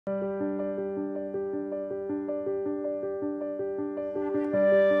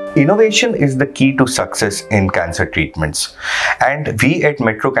Innovation is the key to success in cancer treatments, and we at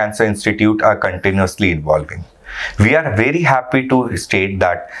Metro Cancer Institute are continuously evolving. We are very happy to state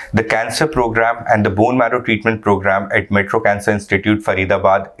that the cancer program and the bone marrow treatment program at Metro Cancer Institute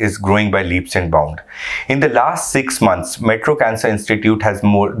Faridabad is growing by leaps and bounds. In the last 6 months, Metro Cancer Institute has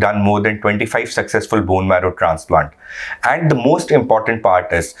done more than 25 successful bone marrow transplant. And the most important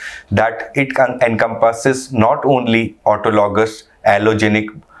part is that it encompasses not only autologous, allogenic,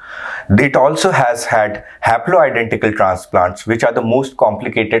 it also has had haploidentical transplants, which are the most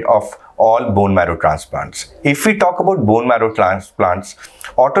complicated of all bone marrow transplants. If we talk about bone marrow transplants,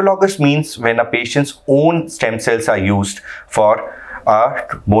 autologous means when a patient's own stem cells are used for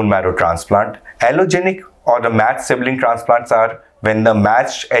a bone marrow transplant. Allogenic or the matched sibling transplants are when the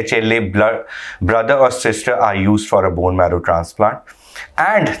matched HLA brother or sister are used for a bone marrow transplant.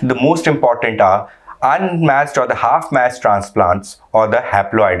 And the most important are unmatched or the half-matched transplants or the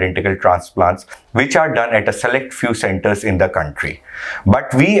haploidentical transplants, which are done at a select few centers in the country.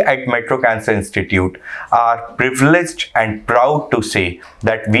 But we at Metro Cancer Institute are privileged and proud to say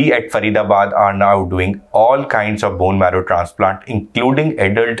that we at Faridabad are now doing all kinds of bone marrow transplant, including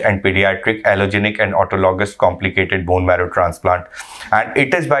adult and pediatric, allogenic and autologous complicated bone marrow transplant. And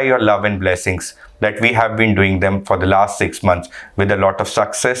it is by your love and blessings that we have been doing them for the last 6 months with a lot of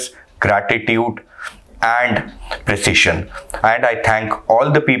success, gratitude and precision. And I thank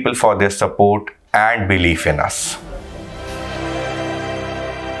all the people for their support and belief in us.